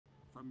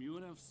From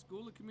UNF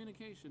School of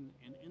Communication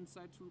and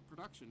Inside Swoop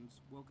Productions,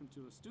 welcome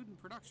to a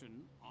student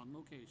production on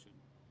location.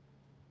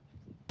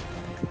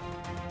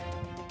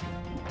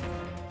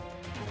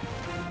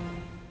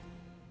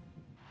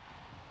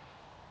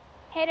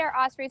 Hey there,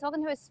 Ospreys.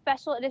 Welcome to a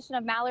special edition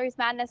of Mallory's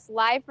Madness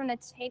live from the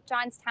St.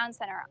 John's Town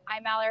Center.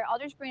 I'm Mallory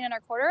Aldridge, bringing in our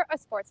quarter of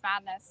Sports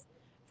Madness.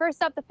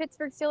 First up, the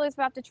Pittsburgh Steelers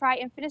will have to try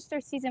and finish their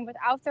season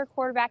without their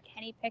quarterback,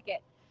 Kenny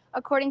Pickett.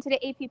 According to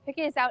the AP,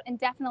 Pickett is out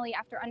indefinitely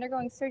after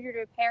undergoing surgery to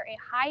repair a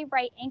high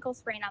right ankle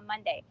sprain on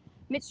Monday.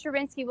 Mitch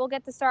Trubinsky will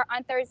get the start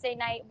on Thursday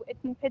night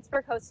when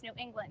Pittsburgh hosts New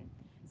England.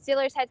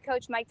 Steelers head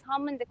coach Mike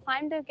Tomlin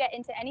declined to get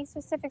into any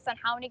specifics on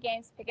how many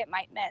games Pickett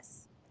might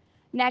miss.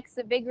 Next,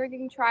 the big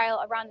rigging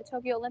trial around the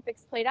Tokyo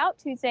Olympics played out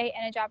Tuesday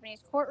in a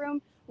Japanese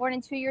courtroom more than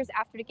 2 years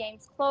after the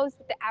games closed,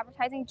 with the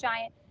advertising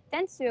giant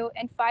Dentsu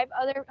and 5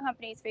 other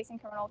companies facing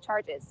criminal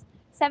charges.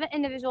 7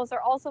 individuals are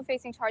also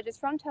facing charges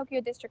from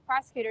Tokyo district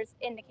prosecutors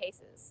in the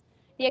cases.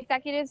 The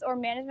executives or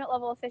management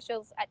level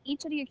officials at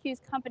each of the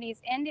accused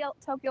companies and the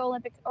Tokyo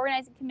Olympic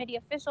Organizing Committee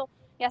official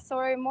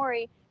Yasuri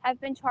Mori have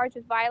been charged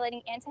with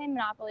violating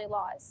anti-monopoly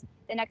laws.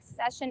 The next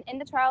session in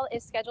the trial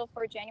is scheduled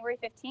for January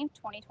 15,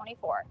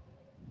 2024.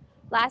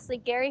 Lastly,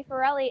 Gary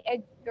Farrelly,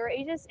 a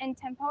courageous and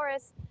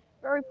temperamental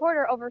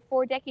reporter over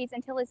 4 decades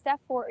until his death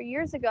 4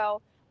 years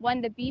ago,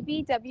 won the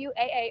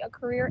BBWAA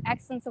Career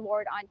Excellence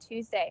Award on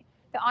Tuesday.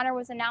 The honor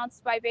was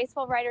announced by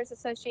Baseball Writers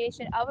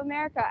Association of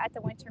America at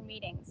the winter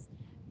meetings.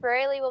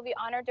 Farrelly will be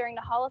honored during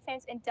the Hall of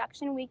Fame's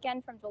induction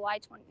weekend from July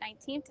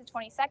 19th to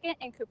 22nd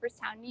in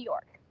Cooperstown, New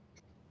York.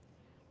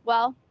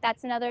 Well,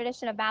 that's another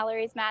edition of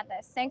Mallory's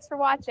Madness. Thanks for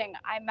watching.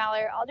 I'm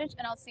Mallory Aldridge,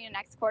 and I'll see you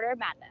next quarter of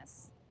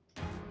Madness.